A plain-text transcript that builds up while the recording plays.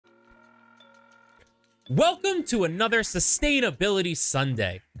Welcome to another Sustainability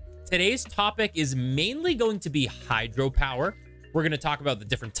Sunday. Today's topic is mainly going to be hydropower. We're going to talk about the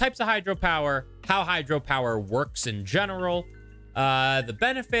different types of hydropower, how hydropower works in general, the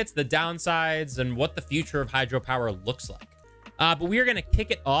benefits, the downsides, and what the future of hydropower looks like. But we are going to kick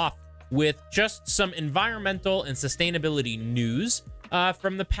it off with just some environmental and sustainability news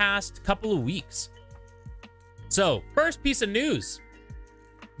from the past couple of weeks. So, first piece of news.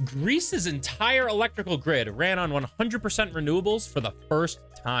 Greece's entire electrical grid ran on 100% renewables for the first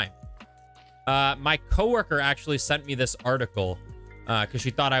time. My coworker actually sent me this article because she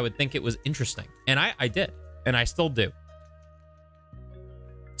thought I would think it was interesting. And I did. And I still do.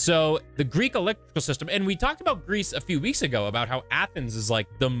 So the Greek electrical system, and we talked about Greece a few weeks ago about how Athens is like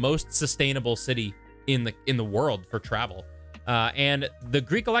the most sustainable city in the world for travel. And the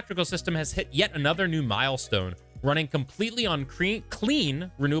Greek electrical system has hit yet another new milestone, running completely on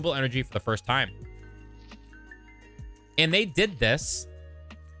clean renewable energy for the first time. And they did this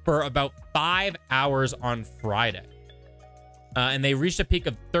for about 5 hours on Friday. And they reached a peak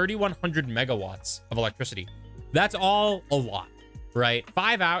of 3,100 megawatts of electricity. That's all a lot, right?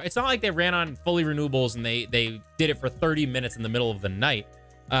 5 hours. It's not like they ran on fully renewables and they did it for 30 minutes in the middle of the night.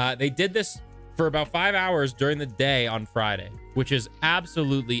 They did this for about 5 hours during the day on Friday, which is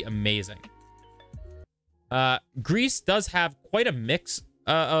absolutely amazing. Greece does have quite a mix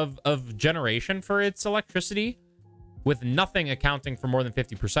of generation for its electricity, with nothing accounting for more than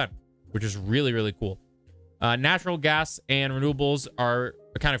 50%, which is really, really cool. Natural gas and renewables are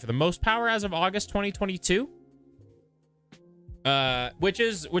accounting for the most power as of August 2022, which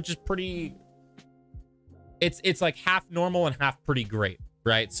is pretty. It's like half normal and half pretty great,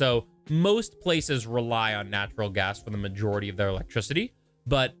 right? So most places rely on natural gas for the majority of their electricity,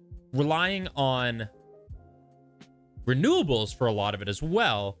 but relying on renewables for a lot of it as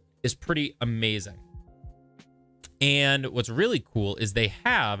well is pretty amazing. And what's really cool is they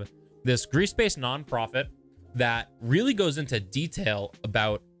have this Greece-based nonprofit that really goes into detail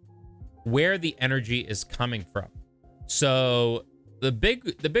about where the energy is coming from. So the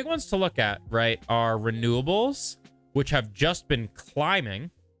big ones to look at, right, are renewables, which have just been climbing.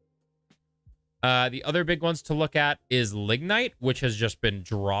 The other big ones to look at is lignite, which has just been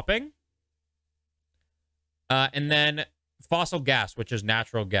dropping. And then fossil gas, which is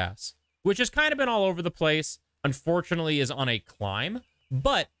natural gas, which has kind of been all over the place, unfortunately is on a climb.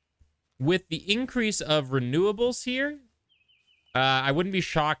 But with the increase of renewables here, I wouldn't be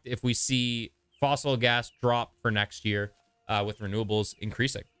shocked if we see fossil gas drop for next year with renewables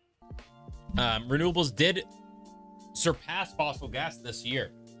increasing. Renewables did surpass fossil gas this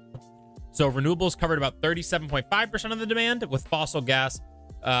year. So renewables covered about 37.5% of the demand, with fossil gas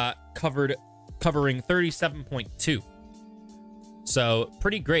covering 37.2. So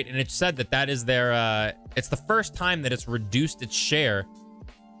pretty great. And it's said that is their it's the first time that it's reduced its share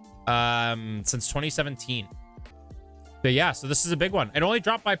since 2017. But yeah, so this is a big one. It only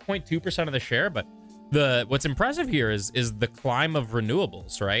dropped by 0.2% of the share, but what's impressive here is the climb of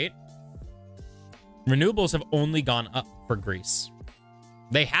renewables, right? Renewables have only gone up for Greece.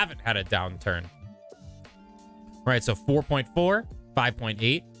 They haven't had a downturn. Right, so 4.4,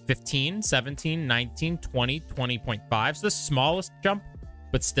 5.8, 15, 17, 19, 20, 20.5. So the smallest jump,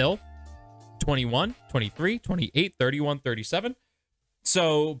 but still 21, 23, 28, 31, 37.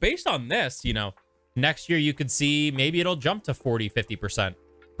 So based on this, you know, next year you could see maybe it'll jump to 40, 50%.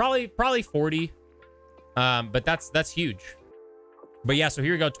 Probably 40. But that's huge. But yeah, so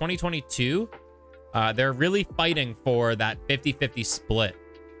here we go. 2022. They're really fighting for that 50-50 split.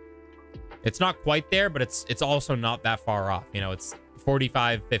 It's not quite there, but it's also not that far off. You know, it's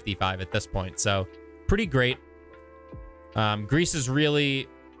 45-55 at this point. So pretty great. Greece is really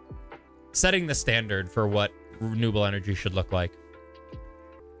setting the standard for what renewable energy should look like.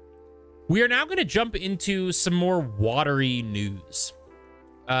 We are now going to jump into some more watery news.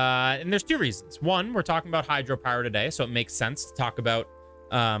 And there's two reasons. One, we're talking about hydropower today, so it makes sense to talk about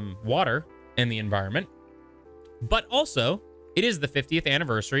water and the environment. But also, it is the 50th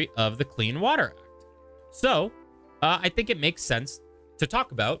anniversary of the Clean Water Act. So, I think it makes sense to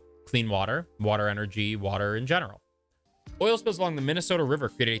talk about clean water, water energy, water in general. Oil spills along the Minnesota River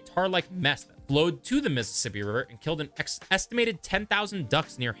created a tar-like mess that flowed to the Mississippi River and killed an estimated 10,000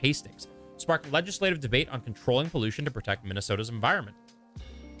 ducks near Hastings, sparking legislative debate on controlling pollution to protect Minnesota's environment.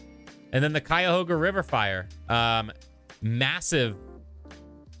 And then the Cuyahoga River fire, massive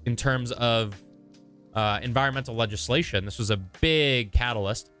in terms of environmental legislation. This was a big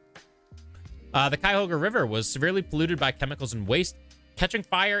catalyst. The Cuyahoga River was severely polluted by chemicals and waste, catching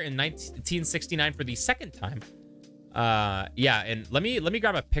fire in 1969 for the second time. Yeah, and let me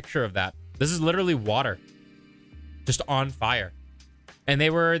grab a picture of that. This is literally water just on fire. And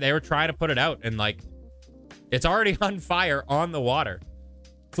they were trying to put it out, and like, it's already on fire on the water.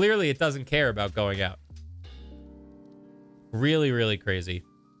 Clearly it doesn't care about going out. Really, really crazy.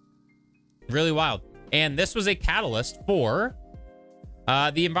 Really wild. And this was a catalyst for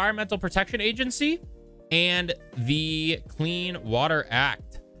the Environmental Protection Agency and the Clean Water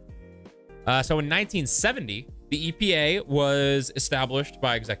Act. So in 1970, the EPA was established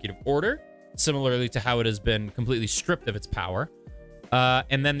by executive order, similarly to how it has been completely stripped of its power.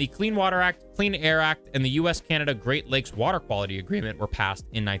 And then the Clean Water Act, Clean Air Act, and the U.S.-Canada Great Lakes Water Quality Agreement were passed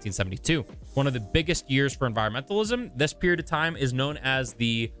in 1972. One of the biggest years for environmentalism. This period of time is known as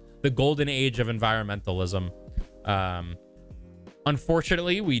the golden age of environmentalism.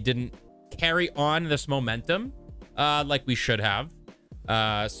 Unfortunately, we didn't carry on this momentum like we should have.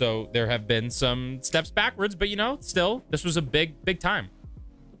 So there have been some steps backwards, but, you know, still, this was a big time.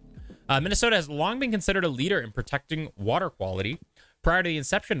 Minnesota has long been considered a leader in protecting water quality. Prior to the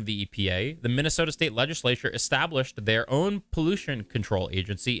inception of the EPA, the Minnesota State Legislature established their own pollution control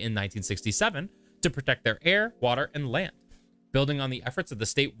agency in 1967 to protect their air, water, and land, building on the efforts of the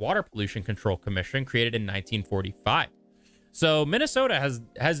State Water Pollution Control Commission created in 1945. So Minnesota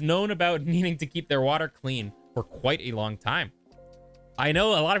has known about needing to keep their water clean for quite a long time. I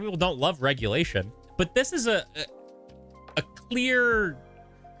know a lot of people don't love regulation, but this is a clear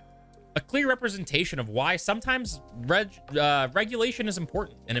representation of why sometimes regulation is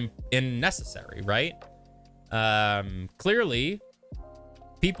important and necessary, right? Clearly,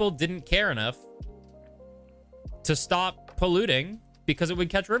 people didn't care enough to stop polluting because it would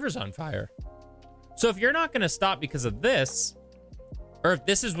catch rivers on fire. So if you're not going to stop because of this, or if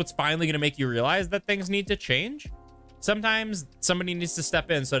this is what's finally going to make you realize that things need to change, sometimes somebody needs to step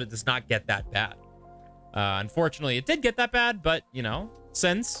in so that it does not get that bad. Unfortunately, it did get that bad, but, you know,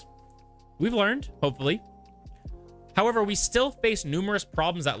 since we've learned, hopefully. However, we still face numerous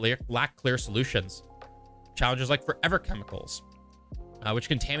problems that lack clear solutions. Challenges like forever chemicals, which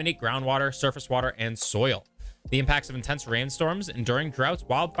contaminate groundwater, surface water, and soil. The impacts of intense rainstorms, enduring droughts,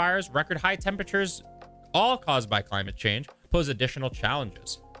 wildfires, record high temperatures, all caused by climate change, pose additional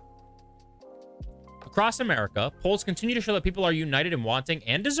challenges. Across America, polls continue to show that people are united in wanting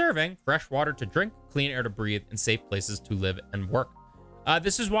and deserving fresh water to drink, clean air to breathe, and safe places to live and work.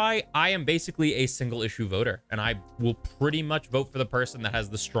 This is why I am basically a single issue voter, and I will pretty much vote for the person that has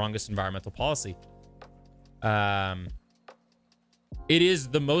the strongest environmental policy. It is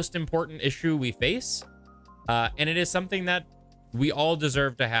the most important issue we face, and it is something that we all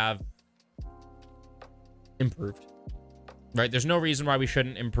deserve to have improved, right? There's no reason why we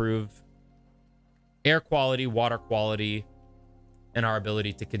shouldn't improve air quality, water quality, and our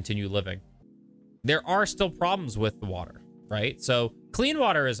ability to continue living. There are still problems with the water, right? So clean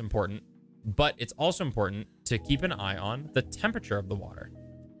water is important, but it's also important to keep an eye on the temperature of the water.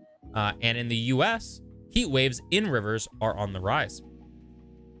 And in the US, heat waves in rivers are on the rise.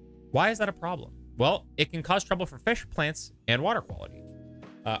 Why is that a problem? Well, it can cause trouble for fish, plants, and water quality.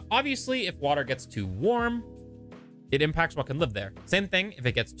 Obviously, if water gets too warm, it impacts what can live there. Same thing if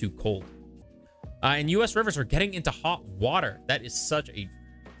it gets too cold. And US rivers are getting into hot water. That is such a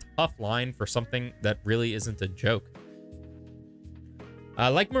tough line for something that really isn't a joke.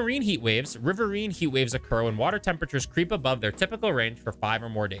 Like marine heat waves, riverine heat waves occur when water temperatures creep above their typical range for 5 or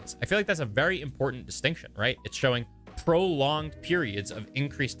more days. I feel like that's a very important distinction, right? It's showing prolonged periods of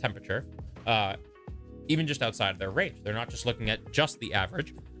increased temperature, even just outside of their range. They're not just looking at just the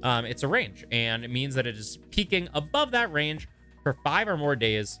average. It's a range, and it means that it is peaking above that range for 5 or more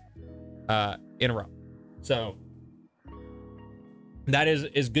days in a row. So that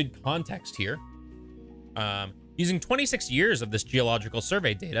is good context here. Using 26 years of this geological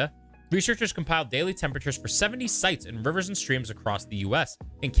survey data, researchers compiled daily temperatures for 70 sites in rivers and streams across the US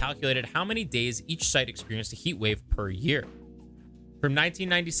and calculated how many days each site experienced a heat wave per year. From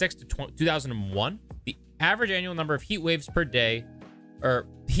 1996 to 2001, the average annual number of heat waves per day, or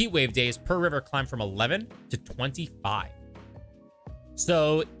heat wave days per river, climbed from 11 to 25.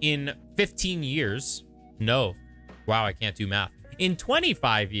 So in 15 years, no, wow, I can't do math. In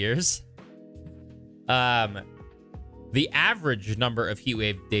 25 years, the average number of heat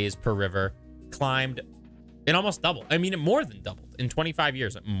wave days per river climbed, it almost doubled. I mean, it more than doubled. In 25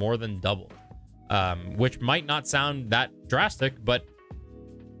 years, it more than doubled, which might not sound that drastic, but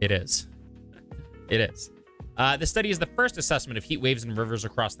it is. It is. The study is the first assessment of heat waves in rivers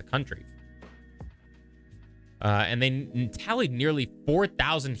across the country. And they tallied nearly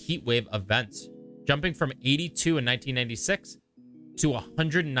 4,000 heat wave events, jumping from 82 in 1996 to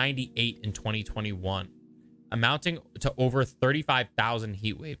 198 in 2021, amounting to over 35,000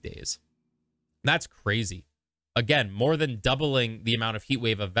 heat wave days. That's crazy. Again, more than doubling the amount of heat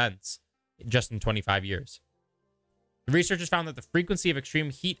wave events just in 25 years. The researchers found that the frequency of extreme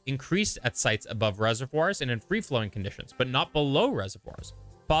heat increased at sites above reservoirs and in free-flowing conditions, but not below reservoirs,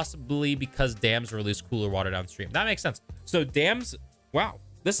 possibly because dams release cooler water downstream. That makes sense. So dams, wow,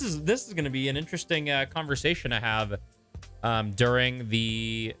 this is going to be an interesting conversation to have during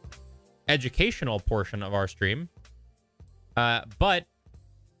the educational portion of our stream. But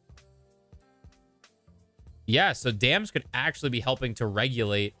yeah, so dams could actually be helping to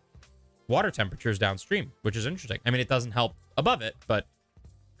regulate water temperatures downstream, which is interesting. I mean, it doesn't help above it, but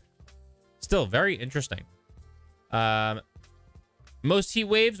still very interesting. Most heat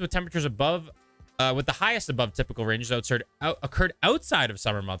waves with temperatures above, with the highest above typical ranges occurred outside of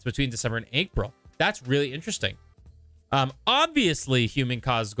summer months between December and April. That's really interesting. Obviously,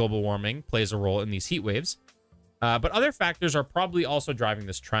 human-caused global warming plays a role in these heat waves, but other factors are probably also driving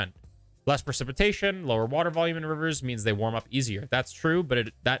this trend. Less precipitation, lower water volume in rivers means they warm up easier. That's true, but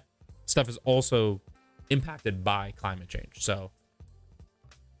that stuff is also impacted by climate change. So,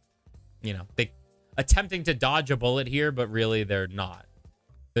 you know, they attempting to dodge a bullet here, but really they're not.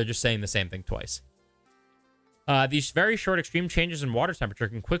 They're just saying the same thing twice. These very short extreme changes in water temperature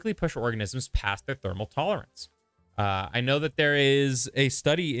can quickly push organisms past their thermal tolerance. I know that there is a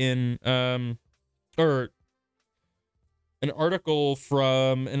study in, or an article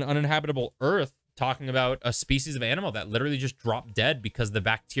from An Uninhabitable Earth talking about a species of animal that literally just dropped dead because the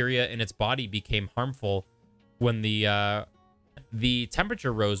bacteria in its body became harmful when the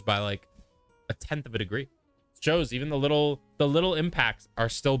temperature rose by like 1/10 of a degree. It shows even the little impacts are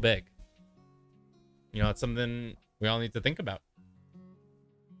still big. You know, it's something we all need to think about.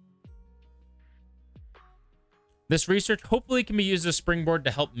 This research hopefully can be used as a springboard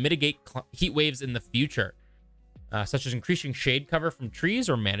to help mitigate heat waves in the future, such as increasing shade cover from trees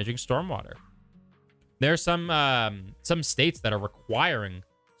or managing stormwater. There are some states that are requiring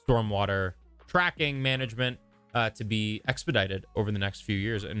stormwater tracking management to be expedited over the next few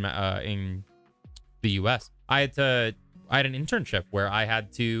years in the U.S. I had an internship where I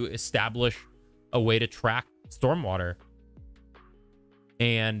had to establish a way to track stormwater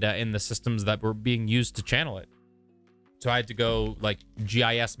and in the systems that were being used to channel it. So I had to go like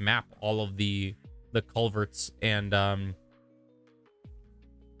GIS map all of the culverts and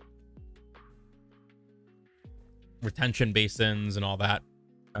retention basins and all that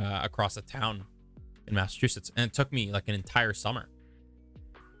across a town in Massachusetts. And it took me like an entire summer.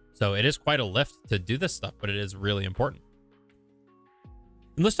 So it is quite a lift to do this stuff, but it is really important.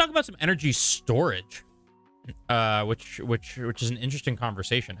 And let's talk about some energy storage, which is an interesting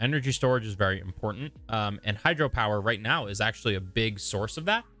conversation. Energy storage is very important. And hydropower right now is actually a big source of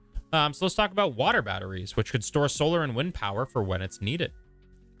that. So let's talk about water batteries, which could store solar and wind power for when it's needed.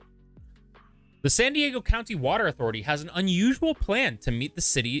 The San Diego County Water Authority has an unusual plan to meet the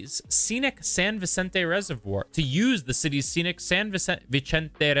city's scenic San Vicente Reservoir, to use the city's scenic San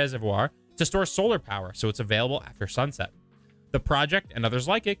Vicente Reservoir to store solar power so it's available after sunset. The project and others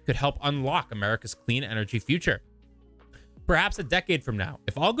like it could help unlock America's clean energy future. Perhaps a decade from now,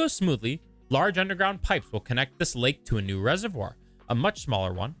 if all goes smoothly, large underground pipes will connect this lake to a new reservoir, a much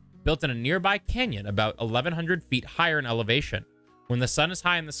smaller one, built in a nearby canyon about 1,100 feet higher in elevation. When the sun is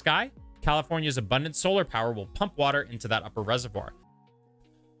high in the sky, California's abundant solar power will pump water into that upper reservoir.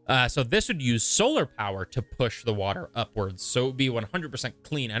 So this would use solar power to push the water upwards. So it would be 100%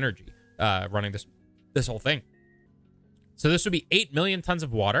 clean energy running this whole thing. So this would be 8 million tons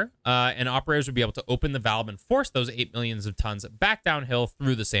of water, and operators would be able to open the valve and force those 8 million of tons back downhill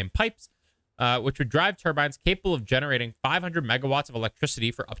through the same pipes, which would drive turbines capable of generating 500 megawatts of electricity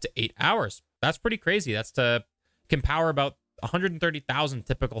for up to 8 hours. That's pretty crazy. Can power about 130,000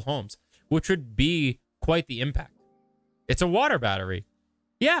 typical homes, which would be quite the impact. It's a water battery.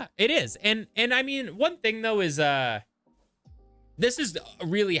 Yeah, it is. And I mean, one thing though is this is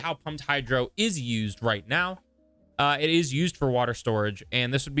really how pumped hydro is used right now. It is used for water storage,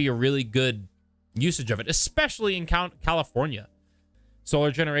 and this would be a really good usage of it, especially in California.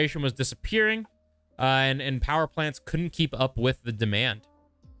 Solar generation was disappearing, and power plants couldn't keep up with the demand.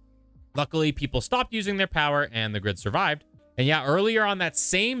 Luckily, people stopped using their power, and the grid survived. And yeah, earlier on that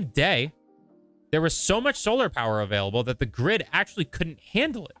same day, there was so much solar power available that the grid actually couldn't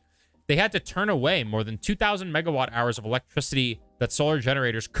handle it. They had to turn away more than 2,000 megawatt hours of electricity that solar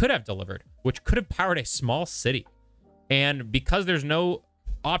generators could have delivered, which could have powered a small city. And because there's no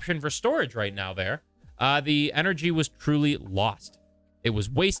option for storage right now there, the energy was truly lost. It was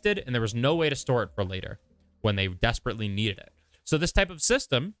wasted, and there was no way to store it for later when they desperately needed it. So this type of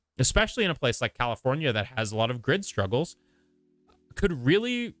system, especially in a place like California that has a lot of grid struggles, could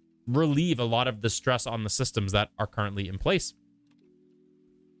really relieve a lot of the stress on the systems that are currently in place.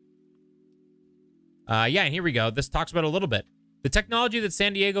 Yeah, and here we go. This talks about a little bit. The technology that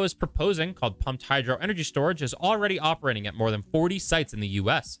San Diego is proposing, called pumped hydro energy storage, is already operating at more than 40 sites in the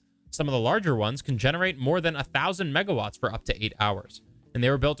U.S. Some of the larger ones can generate more than 1,000 megawatts for up to 8 hours. And they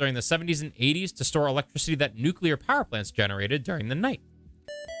were built during the 70s and 80s to store electricity that nuclear power plants generated during the night.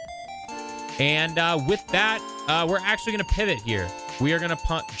 And with that, we're actually going to pivot here. We are going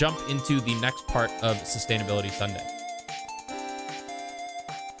to jump into the next part of Sustainability Sunday.